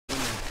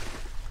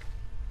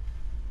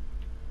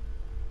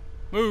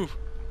Move!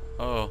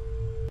 Oh.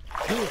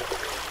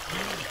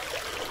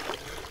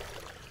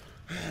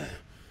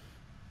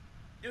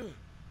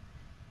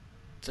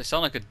 I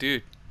sound like a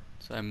dude,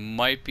 so I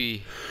might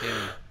be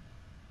him.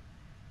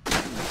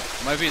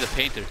 Might be the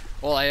painter.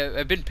 Well,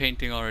 I've been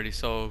painting already,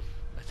 so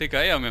I think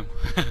I am him.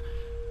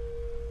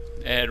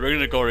 And we're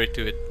gonna go right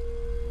to it.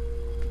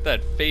 Look at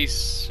that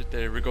face right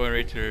there. We're going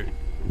right to her.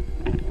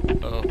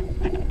 Uh-oh.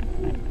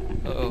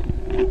 Uh-oh.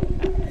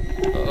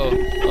 Uh-oh.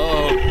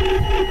 Uh-oh.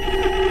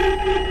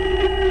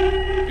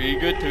 Be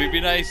good to me,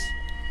 be nice.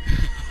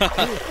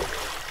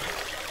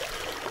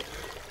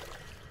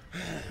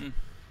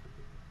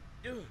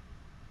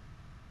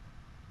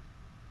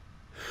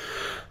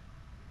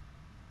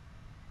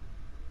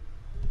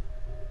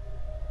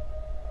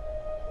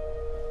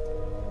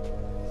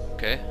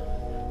 Okay.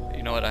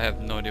 You know what? I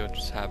have no idea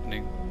what's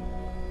happening.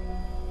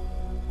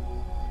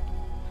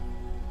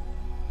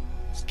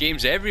 This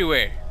game's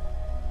everywhere.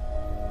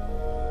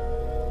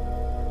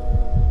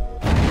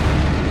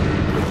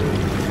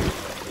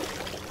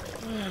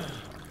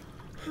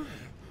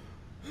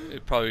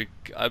 It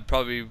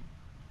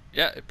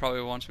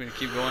probably wants me to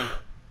keep going.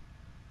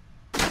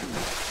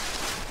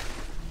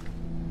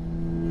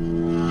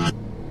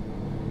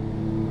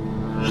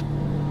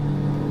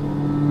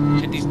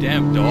 Get these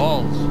damn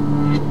dolls.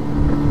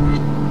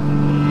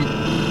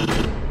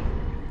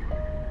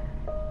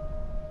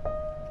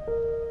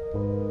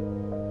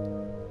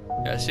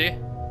 Yeah, see?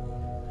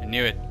 I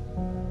knew it.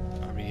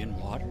 Are we in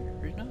water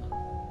right now?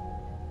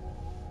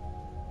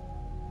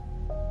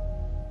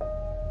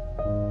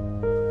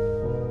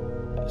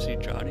 Is he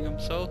drowning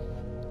himself?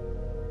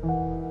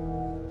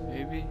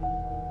 Maybe?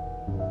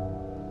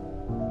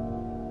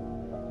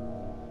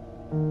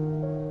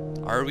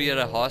 Are we at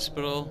a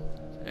hospital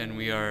and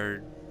we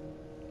are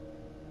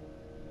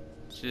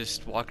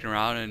just walking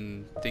around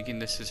and thinking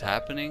this is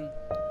happening?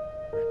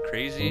 We're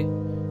crazy?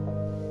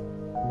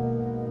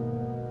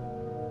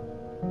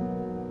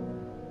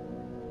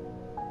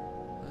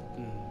 What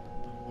in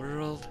the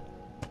world?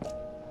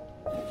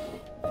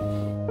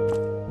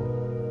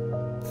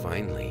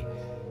 Finally,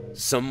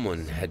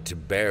 someone had to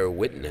bear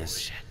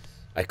witness.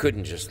 I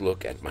couldn't just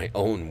look at my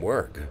own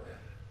work.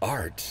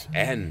 Art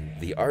and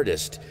the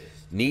artist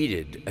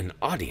needed an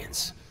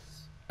audience,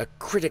 a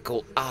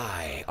critical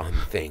eye on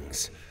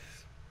things.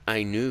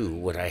 I knew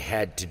what I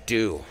had to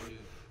do.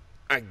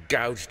 I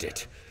gouged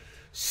it,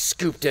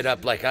 scooped it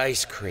up like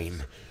ice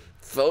cream,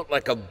 felt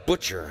like a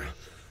butcher,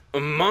 a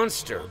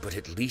monster, but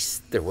at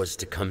least there was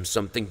to come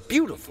something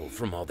beautiful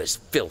from all this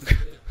filth.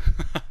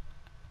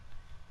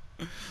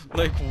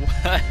 Like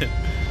what?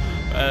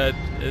 I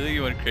think he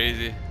went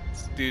crazy.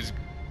 This dude's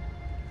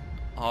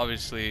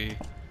obviously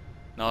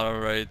not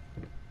alright.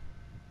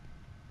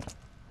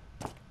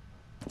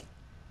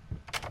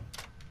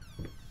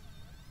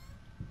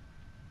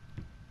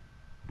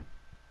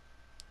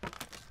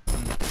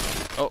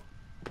 Oh.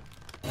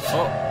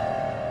 Oh.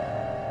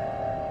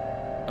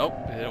 Nope,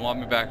 they didn't want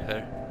me back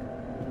there.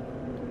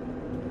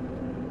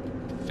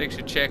 Fix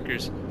your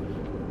checkers.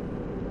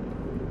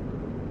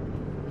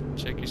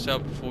 Check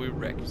yourself before we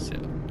wreck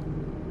yourself.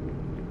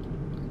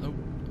 Nope.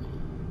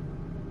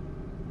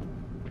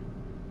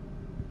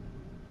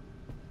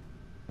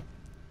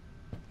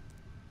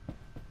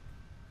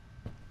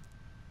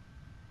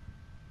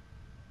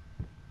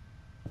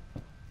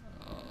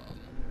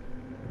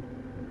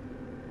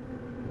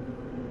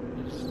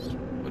 This is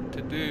what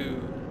to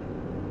do.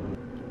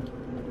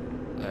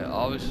 I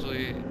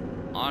honestly.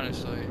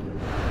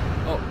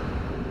 Oh.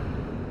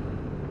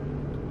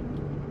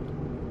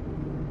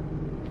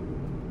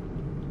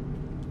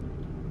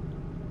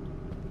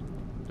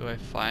 Do I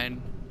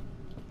find?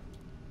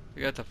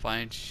 We got to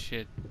find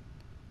shit.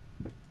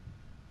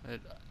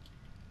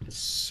 It's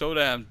so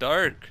damn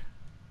dark.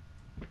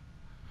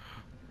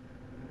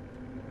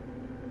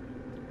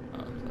 Oh, I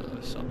thought that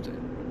was something.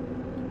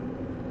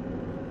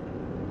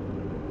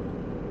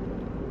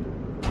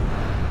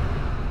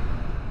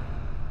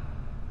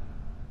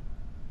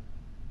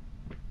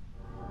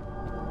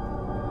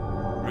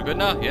 We're good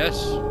now?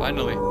 Yes,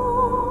 finally.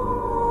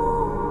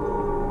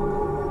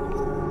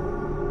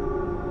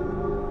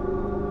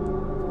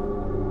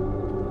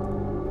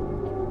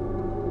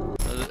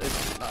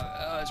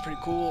 It's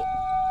pretty cool.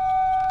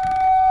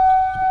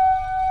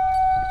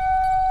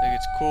 Like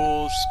it's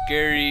cool,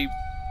 scary,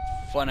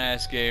 fun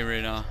ass game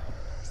right now.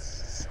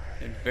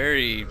 And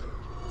very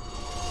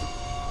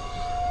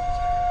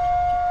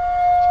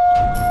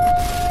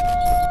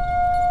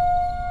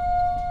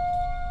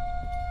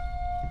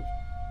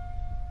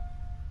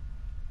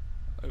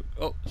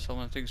oh,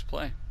 someone thinks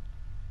play.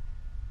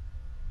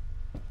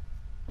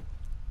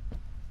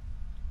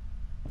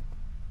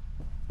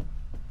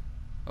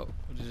 Oh,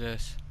 what is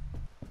this?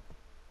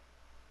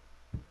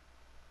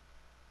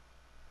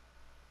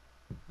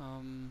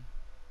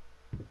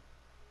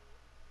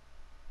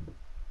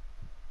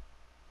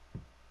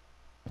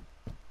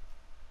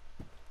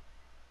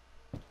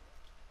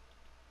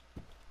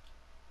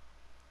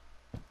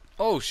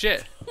 Oh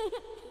shit.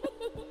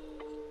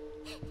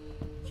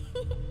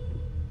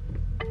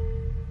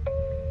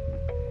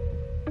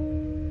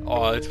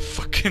 Oh, it's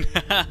fucking.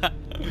 That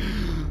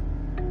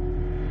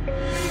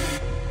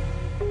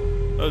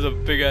was a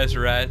big ass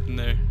rat in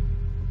there.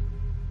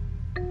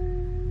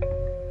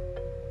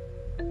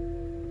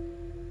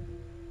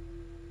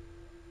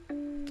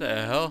 What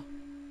the hell?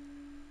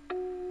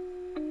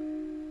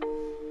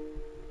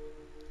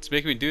 It's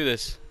making me do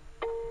this.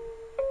 I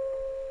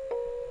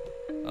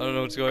don't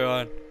know what's going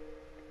on.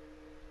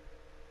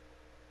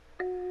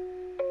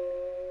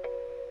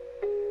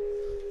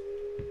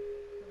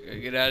 Gotta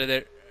get out of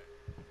there.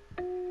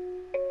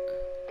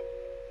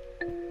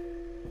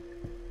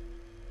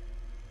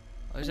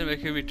 Why is it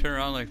making me turn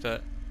around like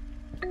that?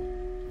 I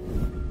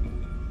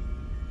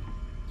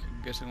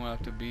guess I'm gonna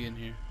have to be in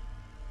here.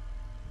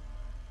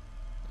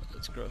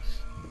 That's gross.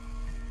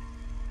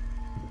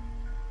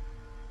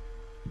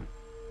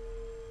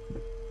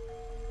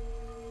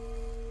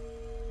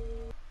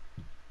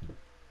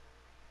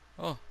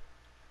 Oh.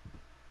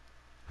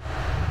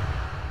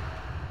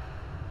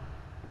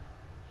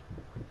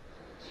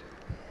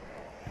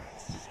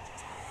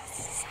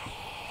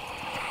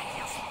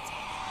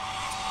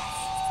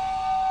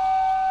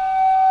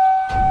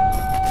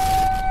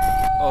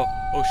 Oh,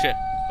 oh shit.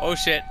 Oh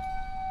shit.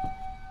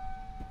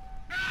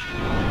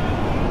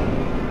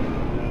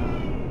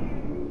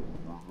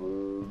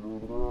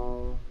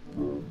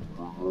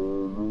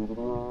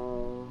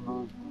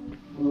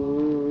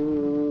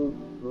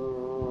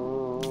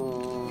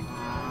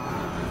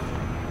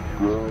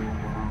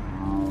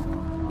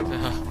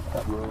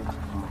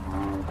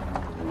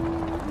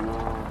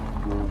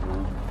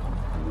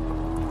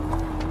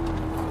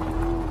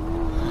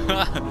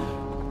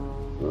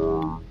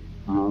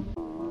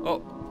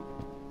 Oh.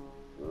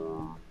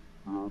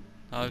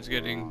 Now it's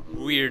getting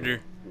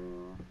weirder.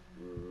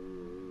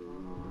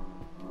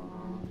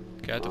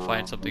 Okay, I have to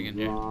find something in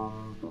here.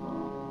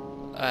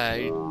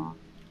 I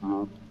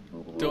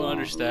don't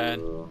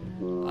understand.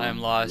 I am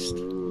lost.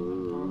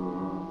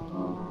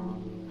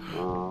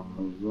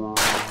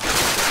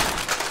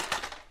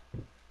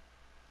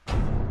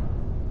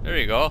 There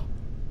you go.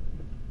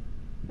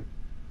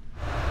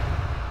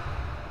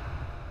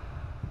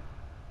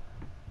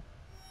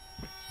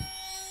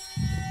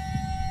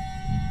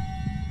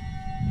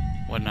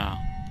 What now?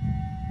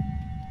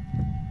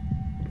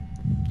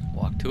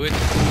 Walk to it.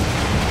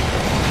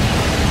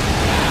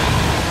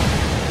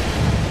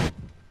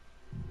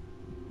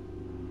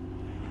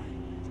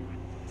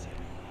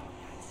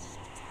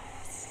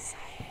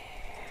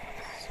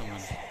 Someone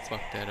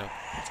fucked that up.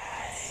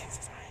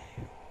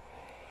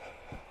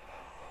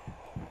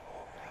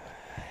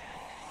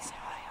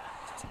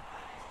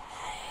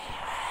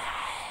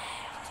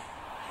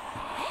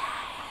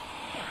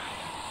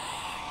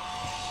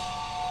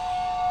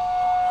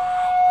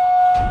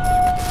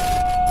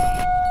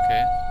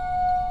 Okay.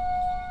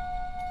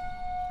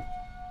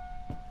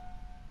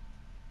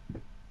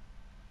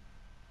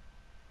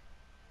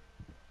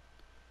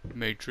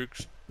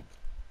 Matrix.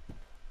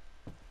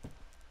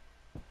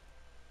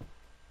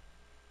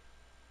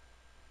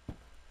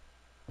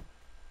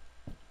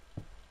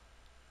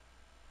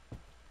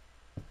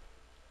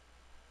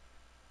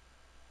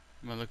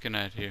 What am I looking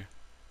at here?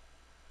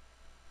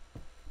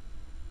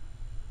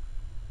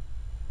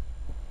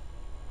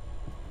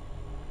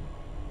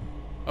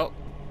 Oh.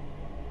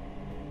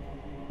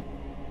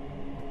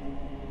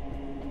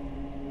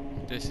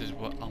 This is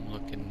what I'm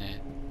looking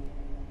at.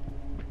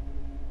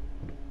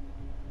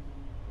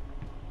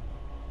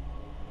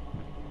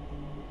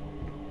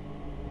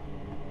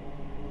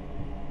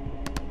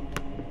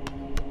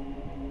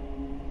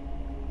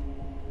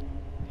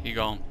 He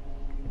gone.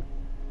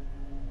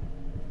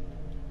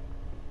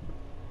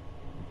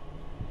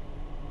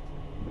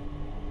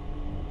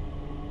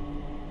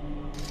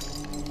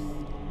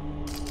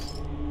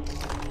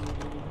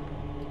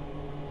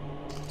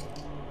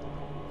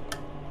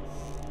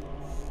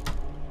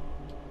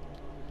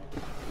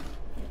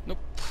 Nope.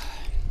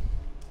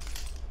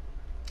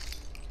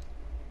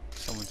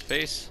 Someone's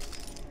face.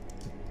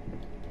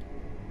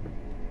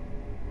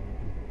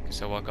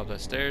 Guess I walk up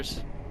that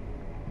stairs.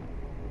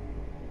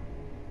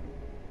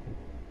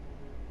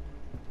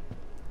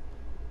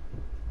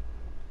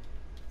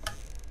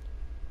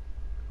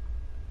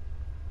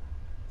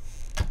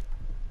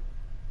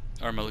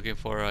 Or am I looking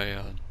for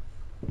a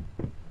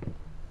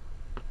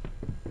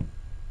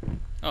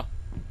oh.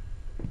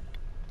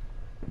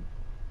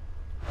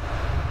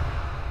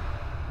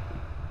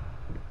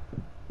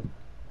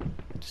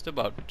 Just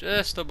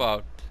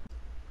about.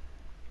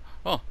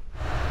 Oh.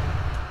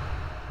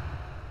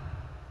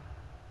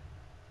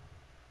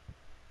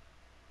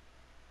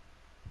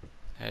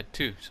 I had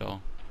two,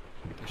 so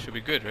that should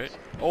be good, right?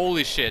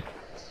 Holy shit.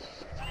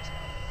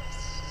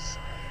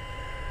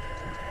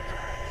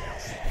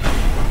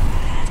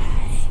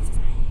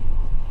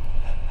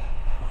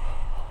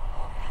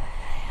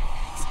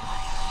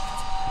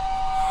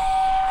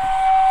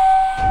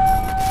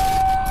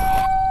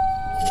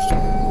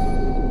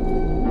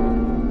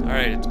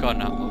 Alright, it's gone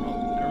now. Oh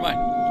no, never mind.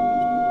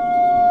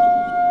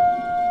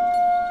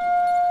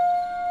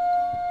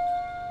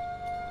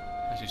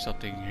 I see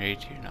something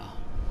right here now.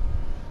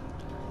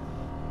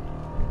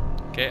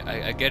 Okay,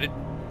 I get it.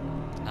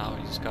 Now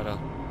we just gotta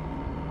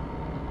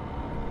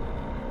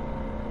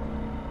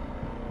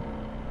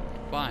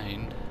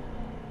find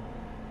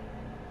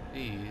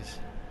these.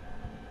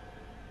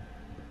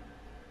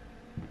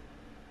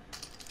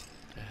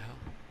 What the hell?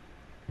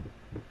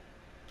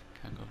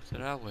 Can't go to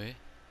that way.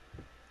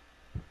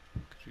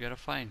 Cause we gotta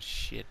find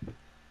shit.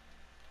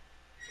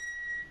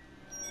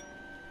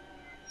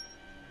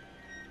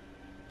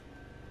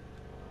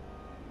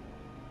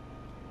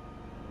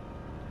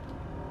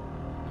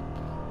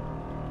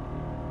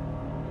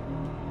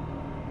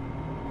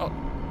 Oh,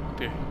 up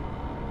here.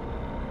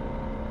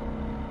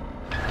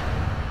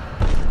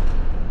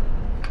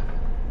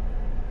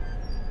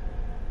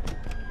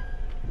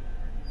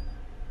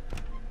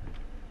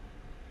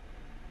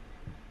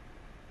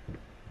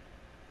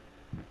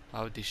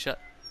 How would they shut?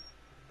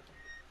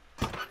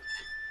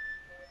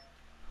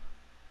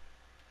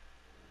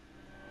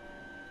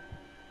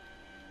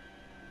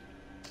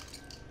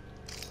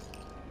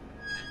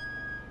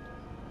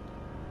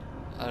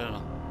 I don't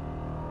know.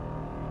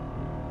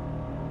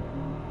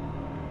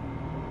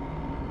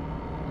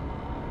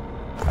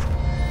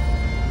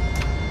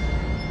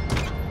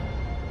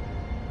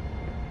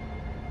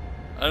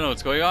 I don't know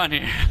what's going on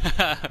here.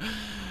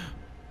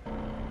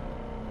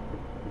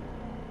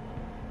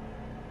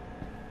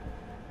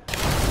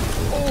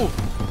 Oh!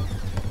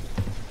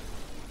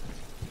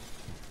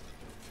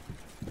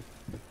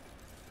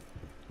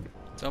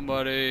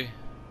 Somebody.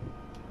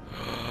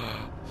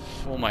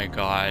 Oh my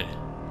god.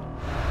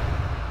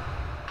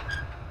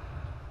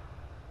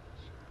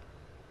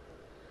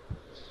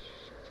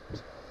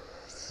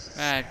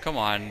 Man, come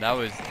on. That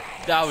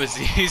was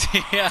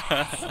easy. Yeah.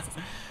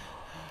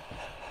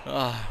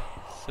 Ah,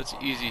 such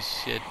easy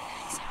shit.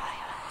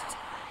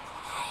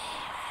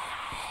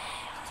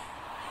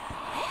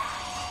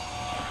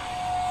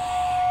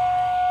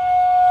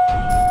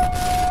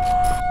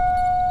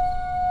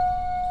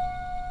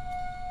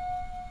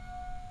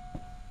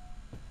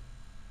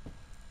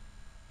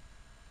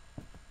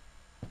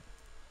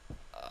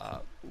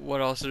 What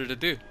else is there to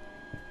do?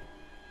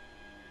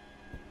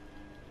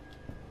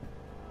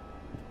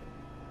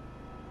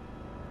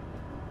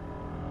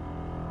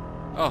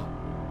 Oh.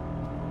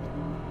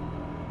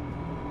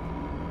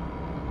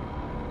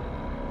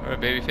 Or a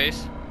baby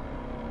face?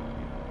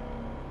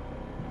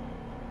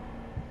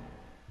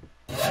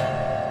 What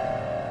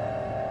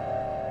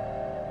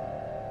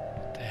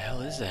the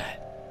hell is that?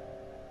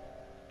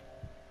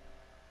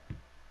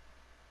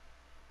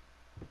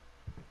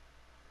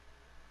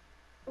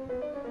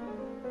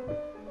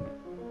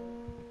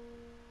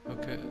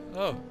 Okay.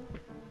 Oh.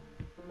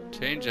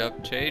 Change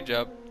up, change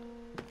up.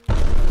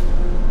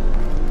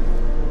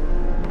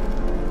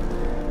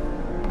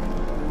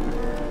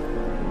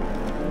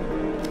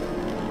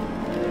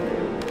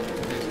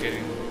 He's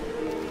getting.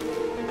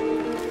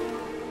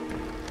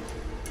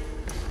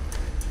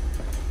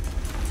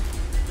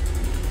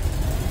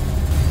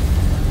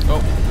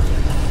 Oh.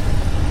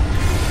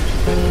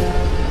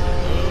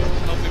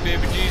 Help me,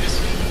 baby Jesus.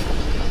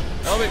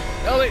 Help me,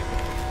 help me.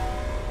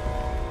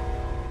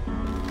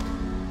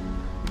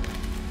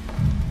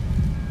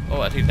 Oh,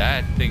 I think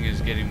that thing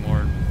is getting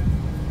more.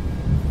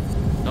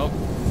 Nope.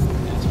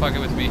 It's fucking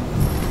with me.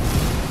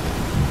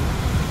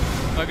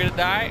 Am I gonna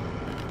die?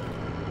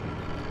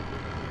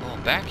 Oh,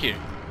 I'm back here.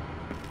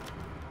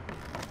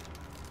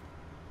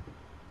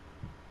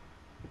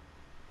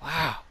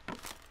 Wow.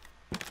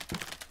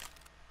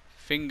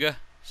 Finger.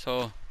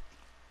 So.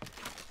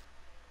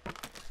 Let's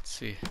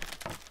see.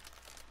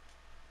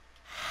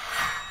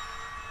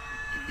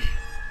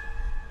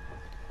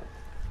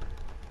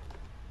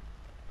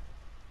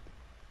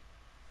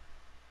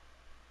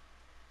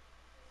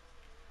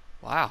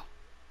 Wow.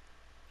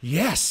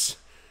 Yes!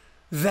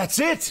 That's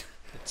it!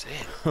 That's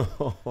it.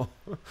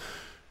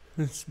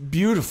 It's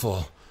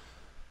beautiful.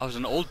 I was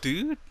an old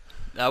dude?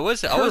 I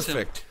was him.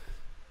 Perfect.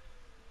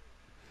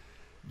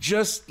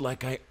 Just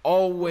like I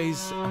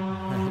always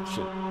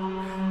imagined.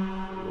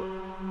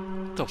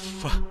 What the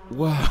fuck?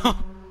 Wow.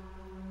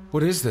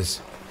 What is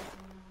this?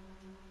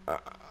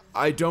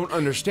 I don't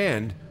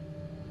understand.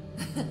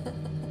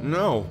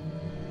 No.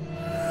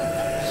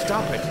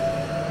 Stop it.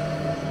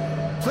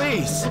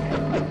 Please.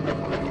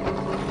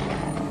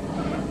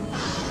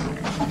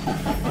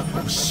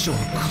 So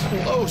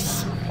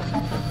close.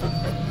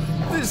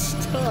 This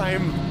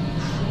time,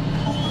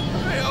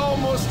 I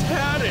almost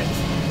had it.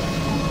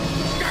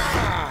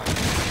 Ah!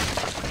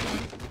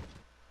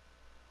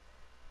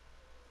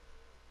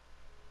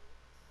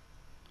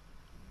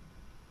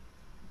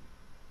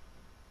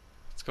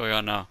 What's going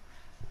on now?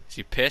 Is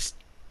he pissed?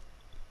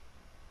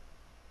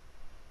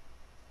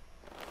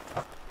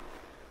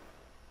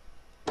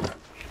 I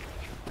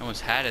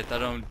almost had it. I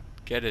don't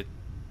get it.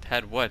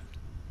 Had what?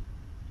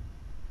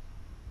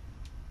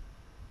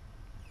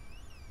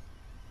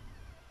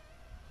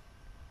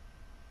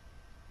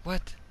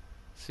 What?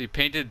 So you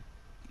painted...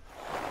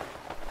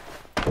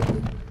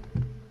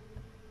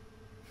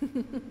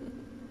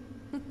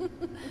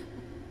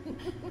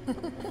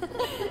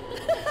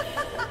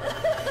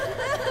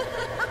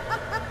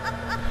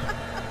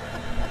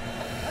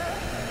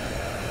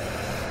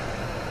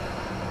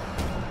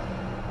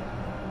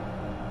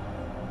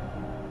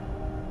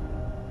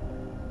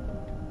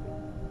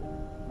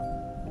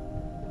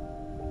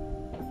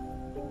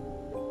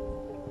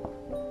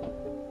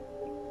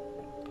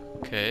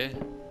 Okay.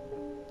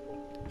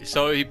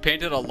 So he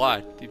painted a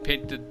lot. He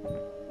painted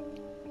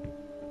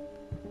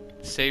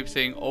the same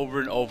thing over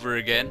and over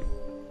again.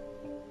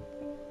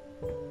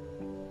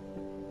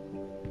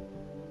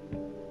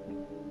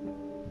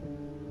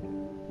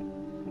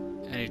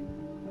 And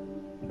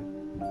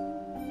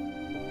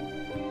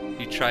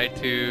he tried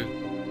to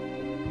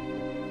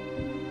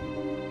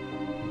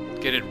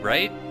get it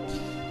right,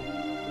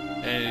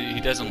 and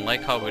he doesn't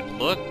like how it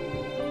looked.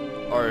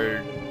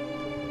 Or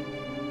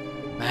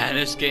man,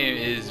 this game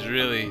is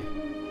really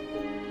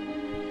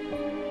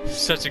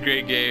such a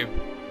great game.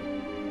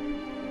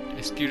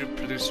 Executive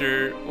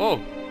producer.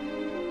 Whoa.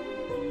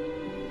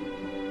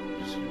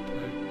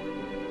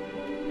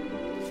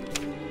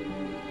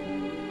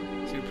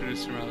 Executive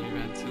producer Riley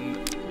Manson.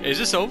 Is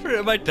this over?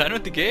 Am I done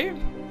with the game?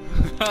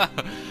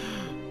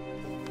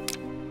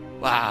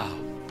 Wow.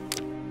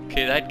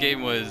 Okay, that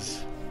game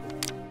was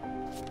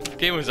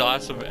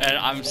awesome, and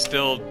I'm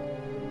still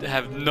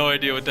have no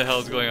idea what the hell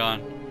is going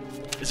on.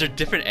 Is there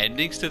different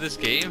endings to this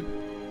game?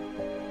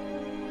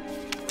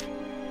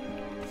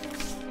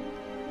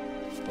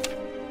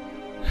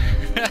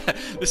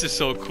 This is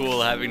so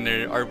cool having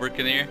their artwork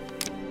in here.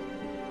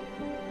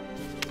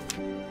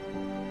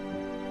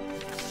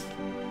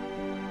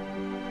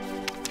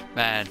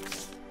 Man,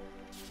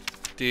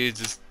 dude,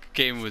 this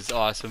game was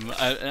awesome.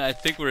 And I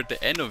think we're at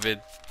the end of it.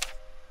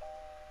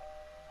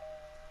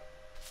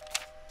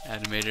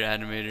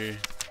 Animator.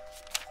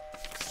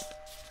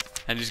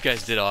 And these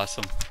guys did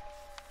awesome.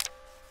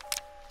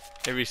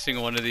 Every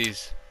single one of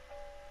these.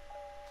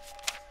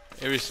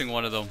 Every single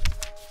one of them.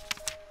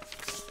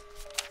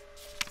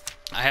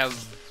 I have...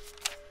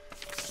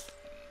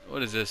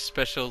 What is this?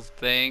 Special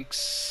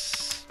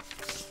thanks.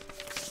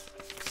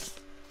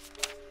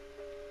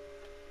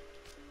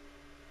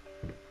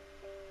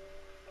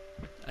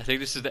 I think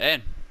this is the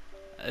end.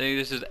 I think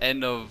this is the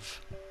end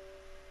of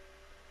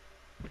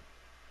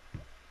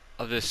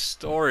this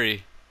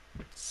story.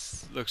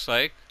 Looks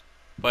like.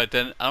 But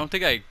then I don't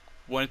think I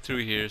went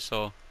through here,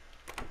 so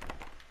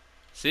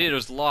see, it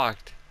was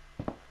locked.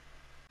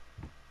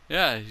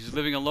 Yeah, he's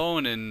living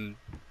alone, and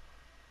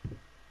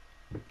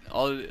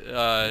all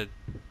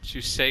she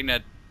was saying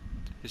that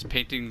his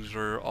paintings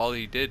were all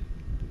he did.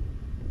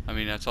 I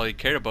mean, that's all he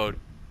cared about.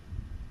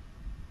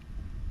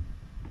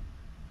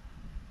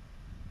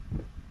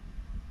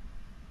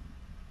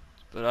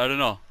 But I don't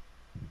know.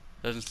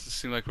 Doesn't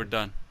seem like we're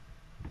done.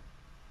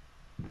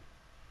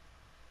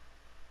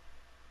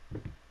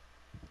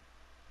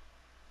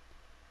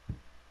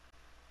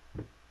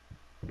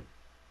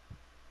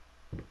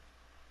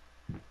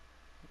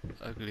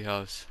 Ugly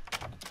house.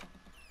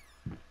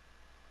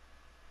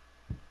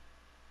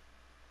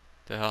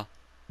 The hell?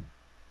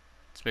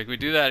 Let's make me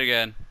do that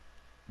again.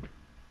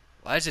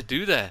 Why does it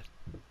do that?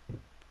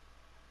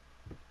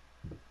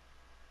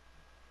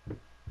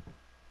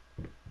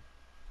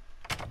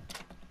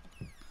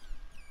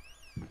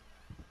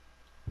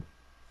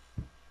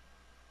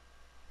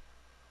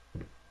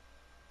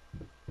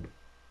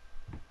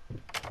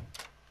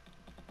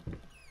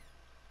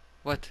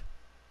 What?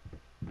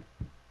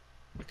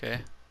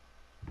 Okay.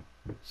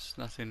 There's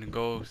nothing to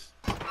go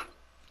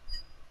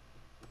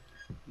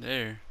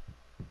there.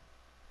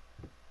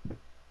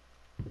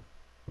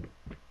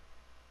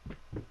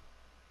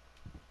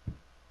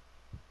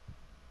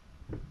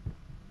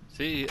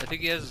 See, I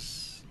think he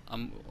has.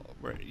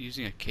 We're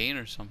using a cane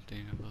or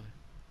something, I believe.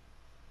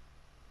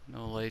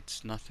 No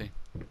lights, nothing.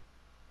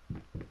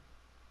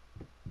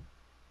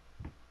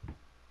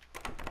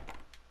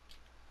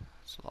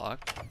 It's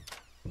locked.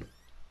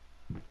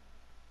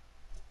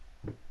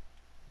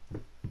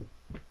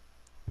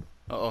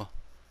 Uh-oh.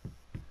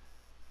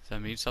 Does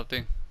that mean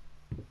something?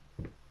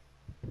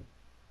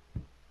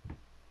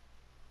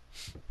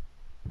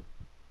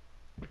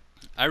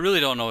 I really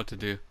don't know what to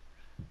do.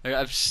 Like,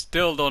 I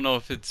still don't know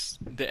if it's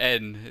the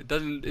end. It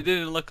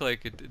didn't look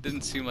like it. It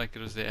didn't seem like it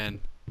was the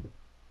end.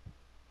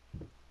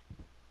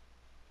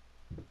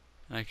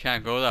 And I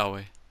can't go that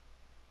way.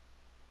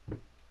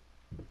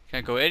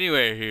 Can't go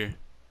anywhere here.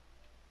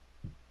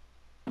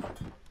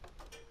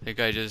 Think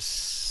I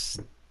just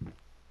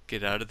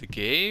get out of the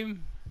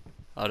game?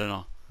 I don't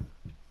know.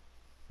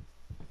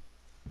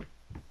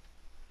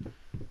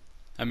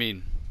 I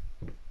mean,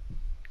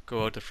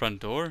 go out the front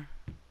door.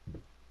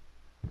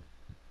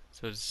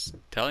 So it's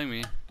telling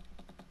me.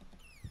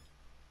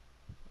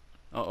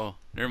 Uh-oh,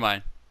 never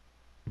mind.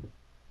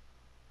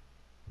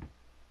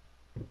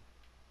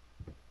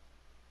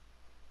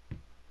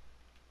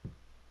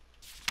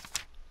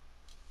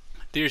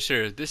 Dear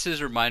sir, this is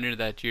a reminder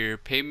that your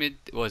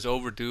payment was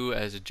overdue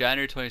as of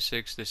January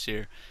 26th this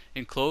year.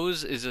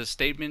 Enclosed is a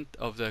statement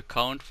of the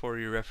account for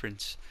your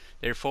reference.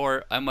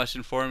 Therefore, I must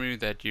inform you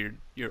that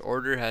your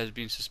order has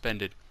been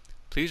suspended.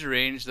 Please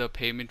arrange the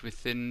payment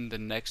within the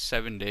next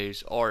 7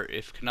 days, or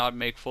if cannot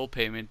make full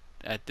payment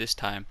at this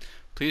time,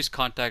 please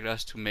contact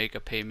us to make a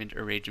payment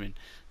arrangement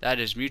that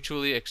is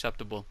mutually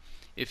acceptable.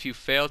 If you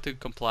fail to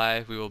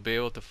comply, we will be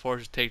able to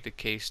force to take the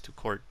case to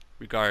court.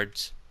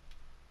 Regards,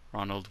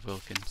 Ronald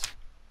Wilkins.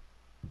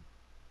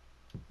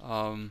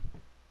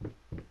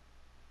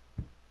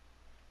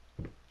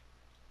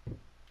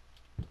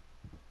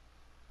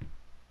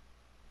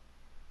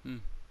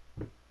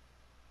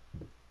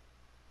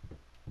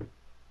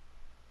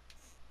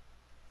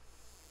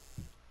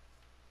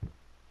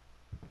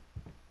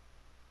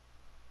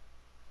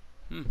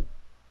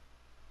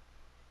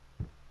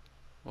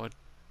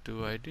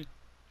 do I do?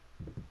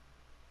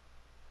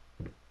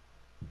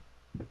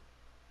 The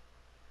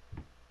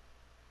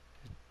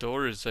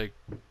door is like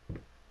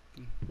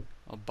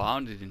all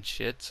bounded and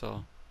shit,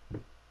 so.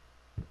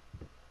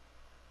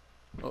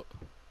 Oh,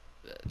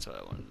 that's what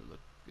I wanted to look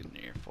in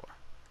here for.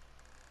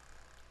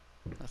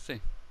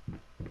 Nothing.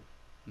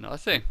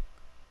 Nothing.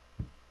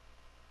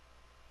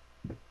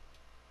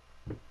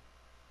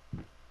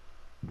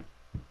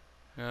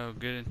 I'll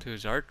get into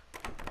his art.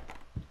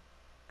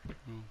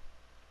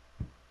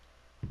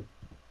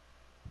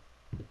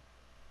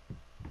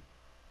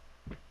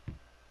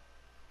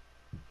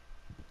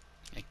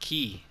 A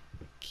key.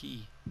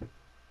 Key.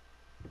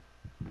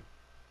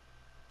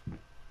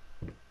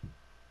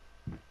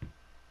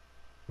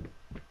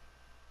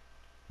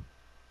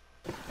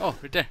 Oh,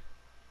 right there.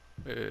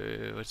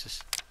 What's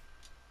this?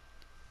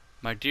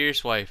 My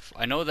dearest wife,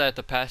 I know that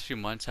the past few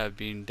months have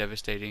been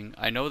devastating.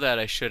 I know that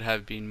I should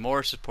have been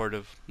more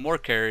supportive, more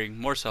caring,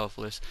 more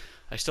selfless.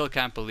 I still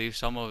can't believe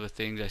some of the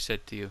things I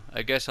said to you.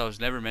 I guess I was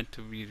never meant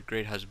to be a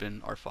great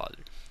husband or father.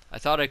 I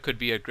thought I could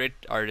be a great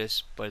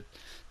artist, but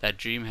that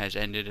dream has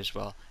ended as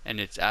well, in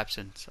its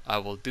absence. I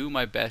will do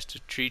my best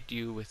to treat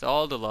you with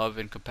all the love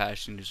and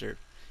compassion you deserve.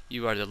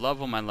 You are the love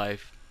of my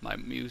life, my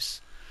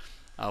muse.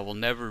 I will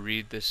never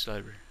read this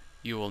letter.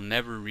 You will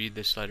never read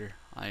this letter.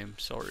 I am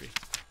sorry.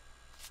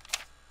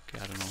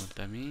 Okay, I don't know what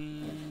that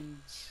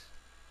means.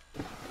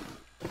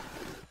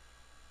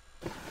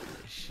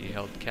 Is she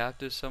held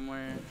captive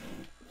somewhere?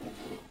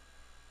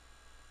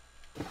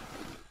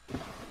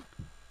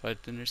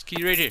 But then there's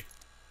key right here.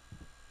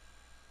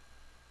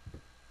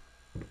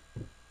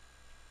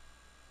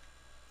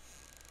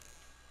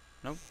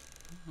 Nope.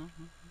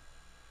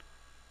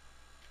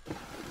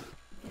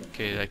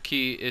 Okay, that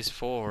key is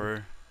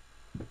for,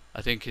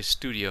 I think, his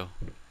studio.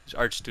 His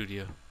art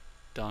studio.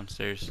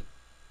 Downstairs.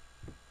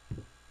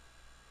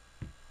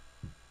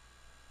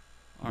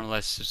 Or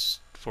unless it's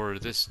for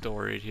this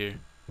door right here.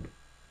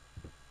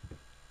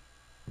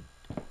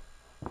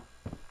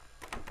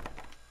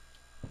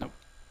 Nope.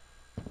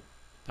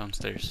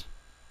 Downstairs.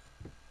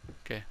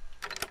 Okay.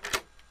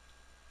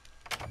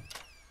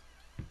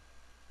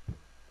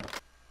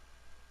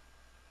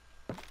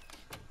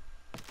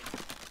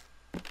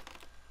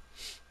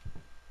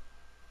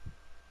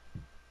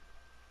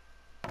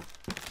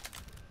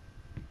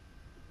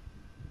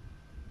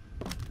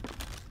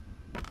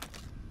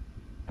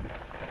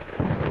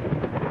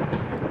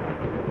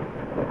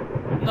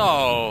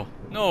 No,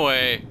 no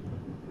way.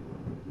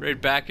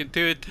 Right back into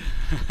it.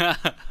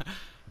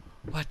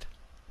 What?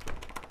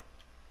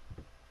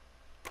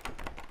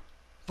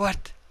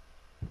 What?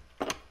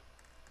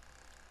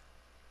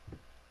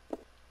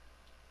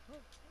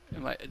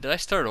 Did I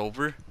start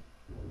over?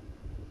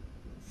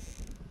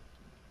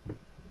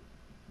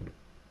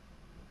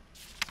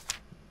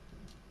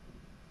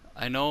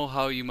 I know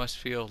how you must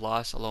feel,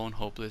 lost, alone,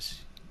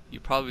 hopeless. You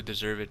probably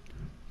deserve it.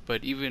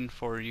 But even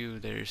for you,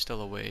 there is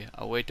still a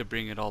way to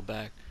bring it all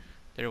back.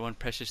 There one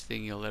precious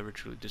thing you'll ever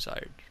truly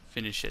desired.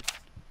 Finish it.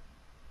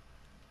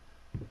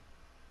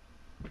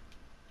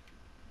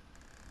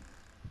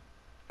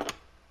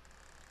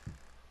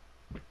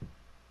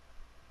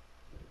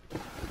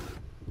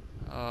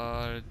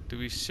 Do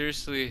we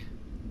seriously?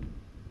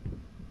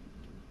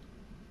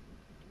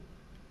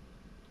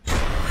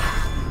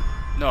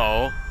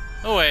 No.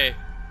 No way.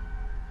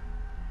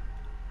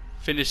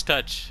 Finish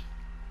touch.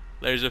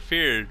 There's a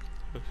fear.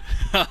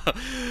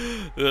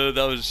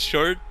 That was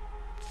short.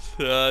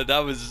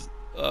 That was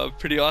a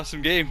pretty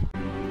awesome game.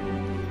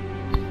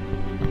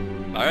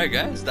 Alright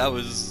guys, that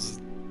was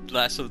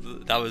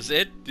that was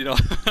it, you know.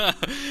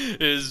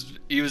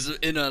 He was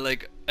in a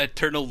like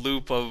eternal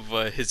loop of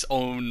his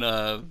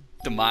own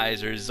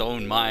demise or his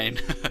own mind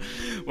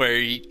where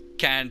he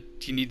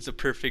needs a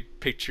perfect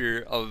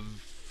picture of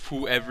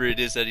whoever it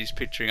is that he's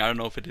picturing. I don't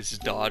know if it is his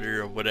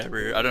daughter or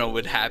whatever. I don't know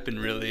what happened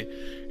really.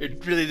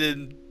 It really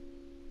didn't.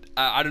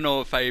 I don't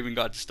know if I even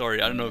got the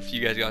story. I don't know if you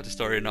guys got the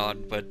story or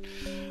not, but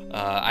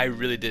I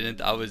really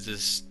didn't. I was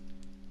just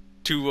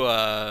too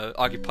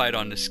occupied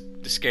on the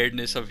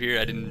scaredness of here.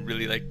 I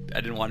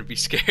didn't want to be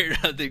scared.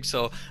 I think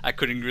so. I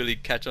couldn't really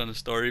catch on the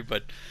story,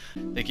 but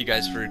thank you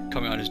guys for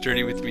coming on this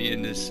journey with me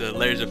in this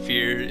Layers of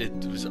Fear.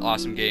 It was an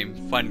awesome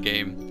game, fun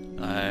game.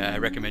 I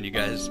recommend you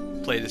guys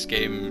play this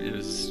game.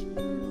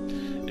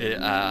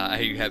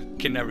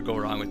 Can never go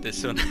wrong with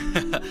this one.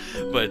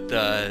 But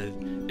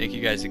thank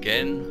you guys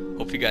again.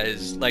 Hope you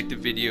guys liked the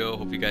video.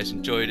 Hope you guys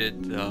enjoyed it.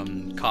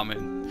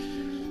 Comment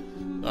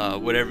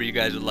whatever you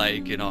guys would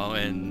like, you know,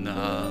 and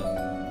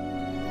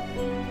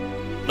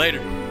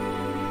later.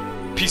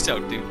 Peace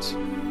out, dudes.